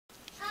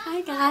Hi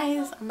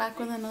guys, I'm back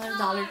with another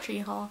Dollar Tree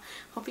haul.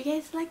 Hope you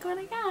guys like what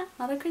I got.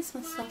 A lot of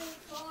Christmas stuff.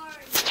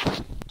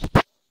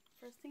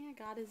 First thing I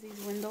got is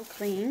these window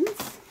clings.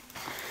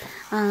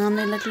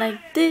 They look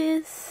like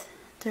this.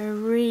 They're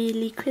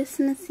really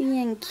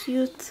Christmassy and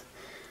cute.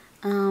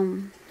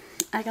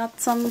 I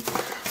got some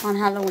on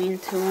Halloween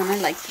too and I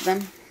liked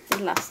them. They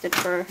lasted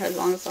for as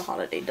long as the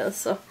holiday does.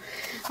 So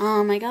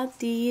I got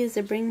these.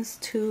 It brings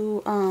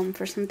two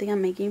for something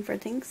I'm making for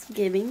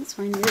Thanksgiving,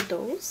 so I needed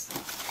those.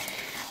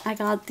 I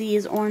got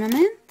these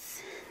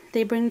ornaments.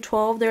 They bring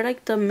 12. They're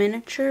like the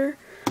miniature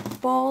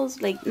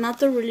balls, like not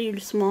the really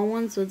small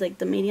ones, but like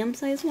the medium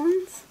sized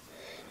ones.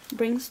 It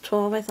brings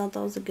 12. I thought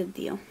that was a good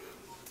deal.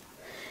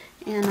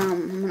 And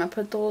I'm gonna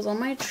put those on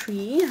my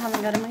tree. I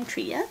haven't gotten my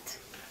tree yet.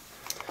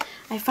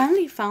 I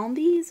finally found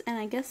these, and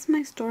I guess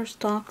my store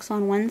stocks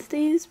on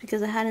Wednesdays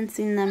because I hadn't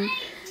seen them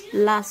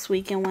last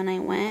weekend when I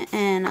went,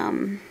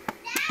 and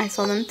I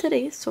saw them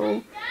today,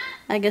 so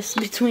I guess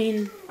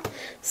between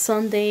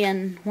Sunday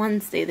and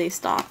Wednesday they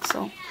stock.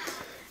 So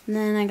and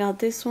then I got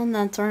this one.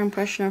 That's our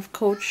impression of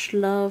Coach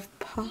Love.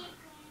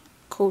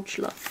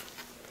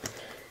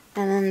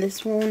 And then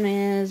this one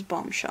is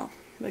Bombshell,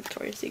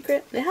 Victoria's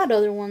Secret. They had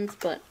other ones,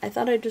 but I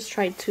thought I'd just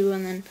try two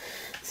and then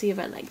see if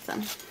I like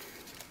them.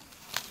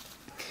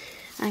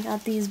 I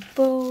got these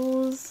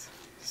bows.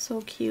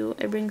 So cute.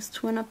 It brings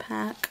two in a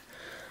pack.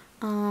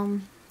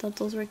 Thought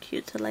those were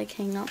cute to like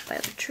hang up by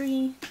the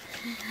tree.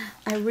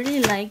 I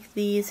really like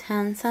these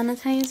hand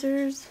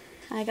sanitizers.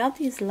 I got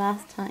these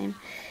last time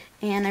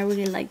and I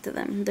really liked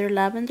them. They're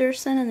lavender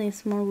scent and they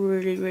smell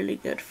really, really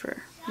good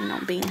for, you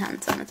know, being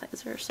hand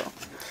sanitizer. So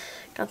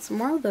got some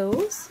more of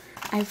those.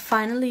 I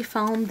finally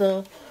found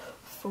the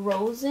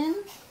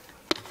Frozen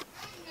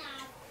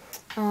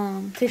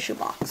tissue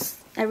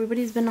box.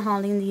 Everybody's been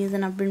hauling these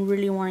and I've been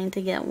really wanting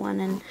to get one,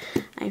 and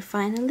I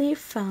finally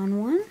found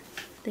one.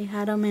 They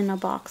had them in a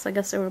box. I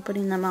guess they were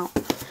putting them out.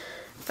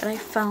 But I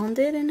found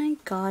it and I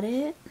got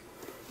it.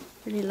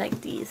 Really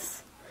like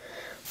these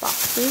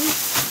boxes.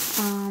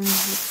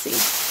 Let's see.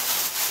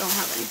 Don't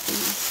have anything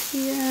else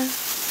here.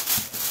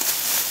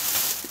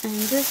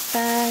 And this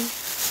bag.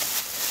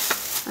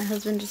 My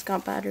husband just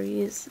got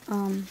batteries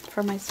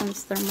for my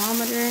son's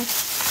thermometer.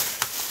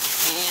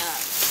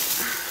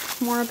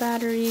 And more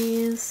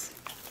batteries.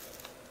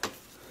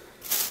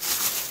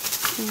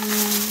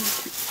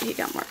 And he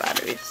got more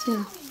batteries, you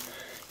know.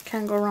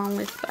 Can't go wrong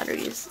with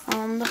batteries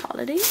on the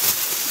holidays.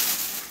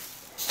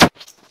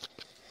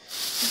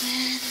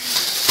 Then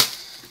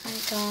I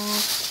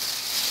got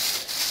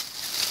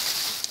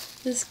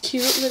this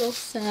cute little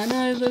Santa.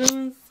 I thought it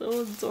was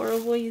so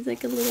adorable. He's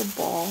like a little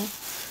ball.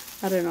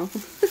 I don't know.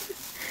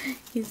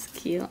 He's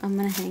cute. I'm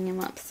gonna hang him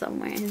up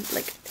somewhere. He's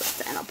like a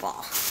Santa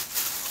ball.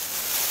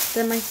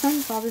 Then my son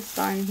saw this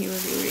star and he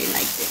really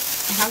liked it.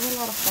 It has a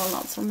lot of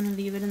fallout, so I'm gonna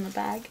leave it in the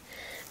bag.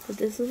 But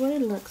this is what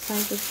it looks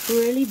like. It's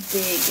really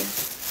big.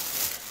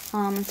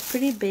 It's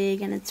pretty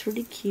big and it's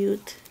really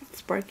cute. It's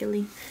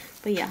sparkly.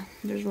 But yeah,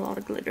 there's a lot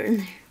of glitter in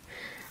there.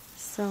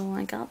 So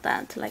I got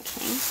that to like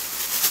hang.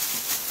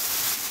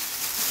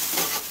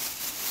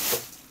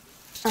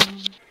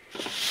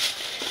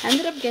 I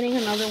ended up getting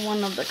another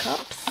one of the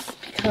cups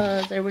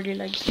because I really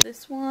liked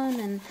this one,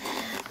 and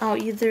I'll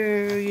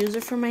either use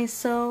it for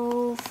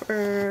myself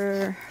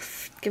or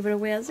give it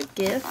away as a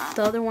gift.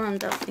 The other one I'm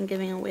definitely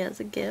giving away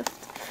as a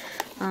gift.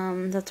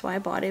 That's why I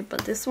bought it,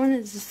 but this one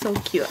is just so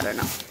cute. I don't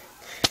know.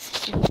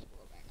 And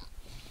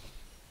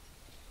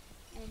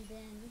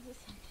then this is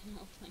something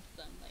else my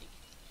son liked,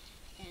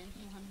 and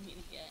he wanted me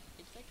to get.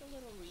 It's like a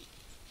little wreath,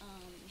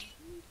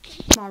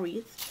 small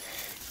wreath,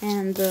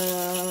 and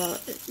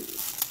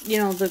you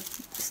know, the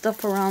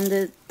stuff around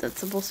it that's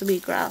supposed to be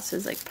grass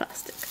is like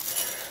plastic.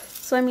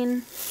 So I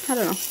mean, I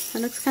don't know.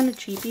 It looks kind of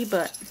cheapy,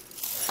 but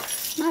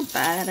not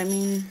bad. I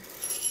mean,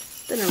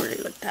 didn't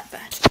really look that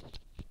bad.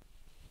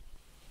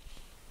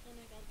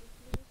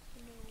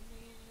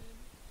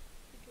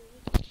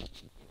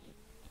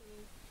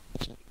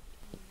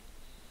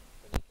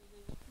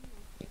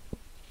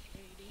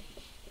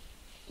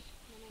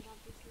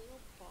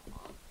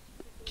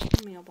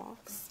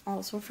 Mailbox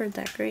also for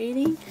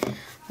decorating,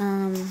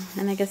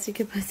 and I guess you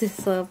could put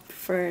this up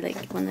for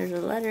like when there's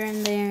a letter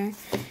in there.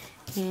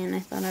 And I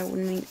thought I would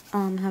make,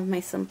 have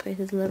my son put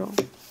his little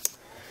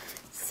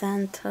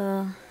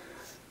Santa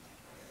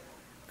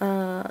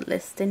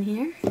list in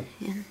here,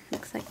 and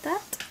looks like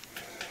that.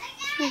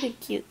 Really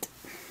cute.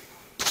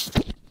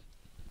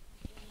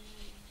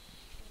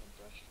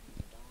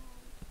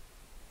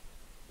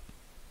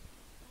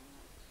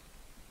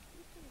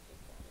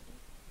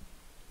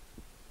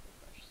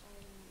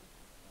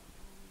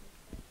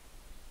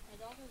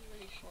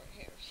 Really short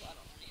hair, so I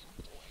don't really have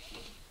to worry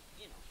about,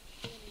 you know,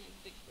 doing like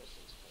big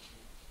bristles for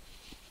him.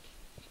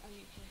 I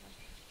mean for her.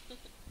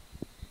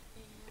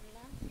 And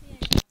lastly I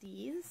got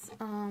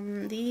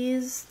these.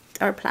 These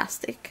are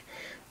plastic,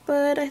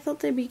 but I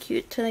thought they'd be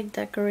cute to like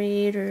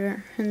decorate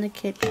or in the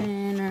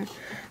kitchen, or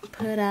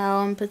put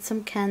out and put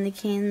some candy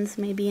canes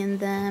maybe in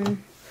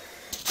them.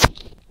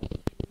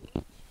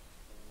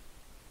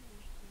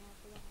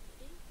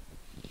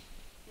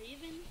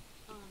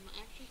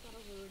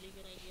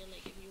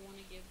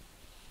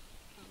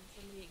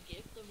 me a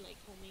gift of like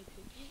homemade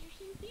cookies or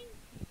something.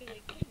 I feel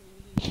like I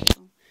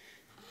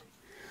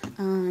don't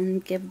know.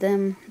 And give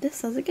them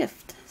this as a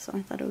gift. So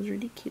I thought it was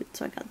really cute.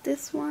 So I got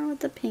this one with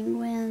the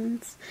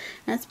penguins.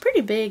 And it's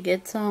pretty big.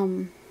 It's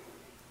it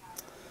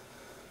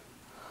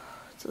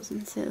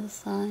doesn't say the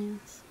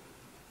size.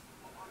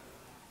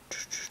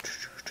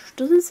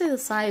 Doesn't say the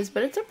size,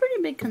 but it's a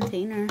pretty big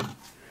container,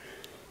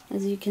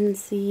 as you can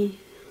see.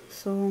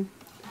 So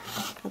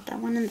got that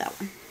one and that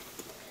one.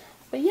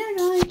 But yeah,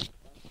 guys, that's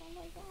all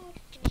I got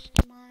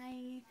for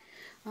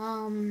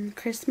my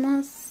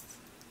Christmas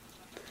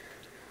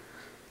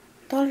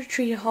Dollar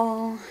Tree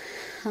haul.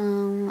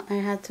 I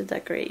had to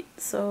decorate,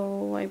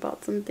 so I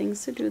bought some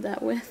things to do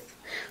that with.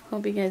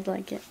 Hope you guys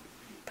like it.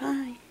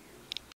 Bye.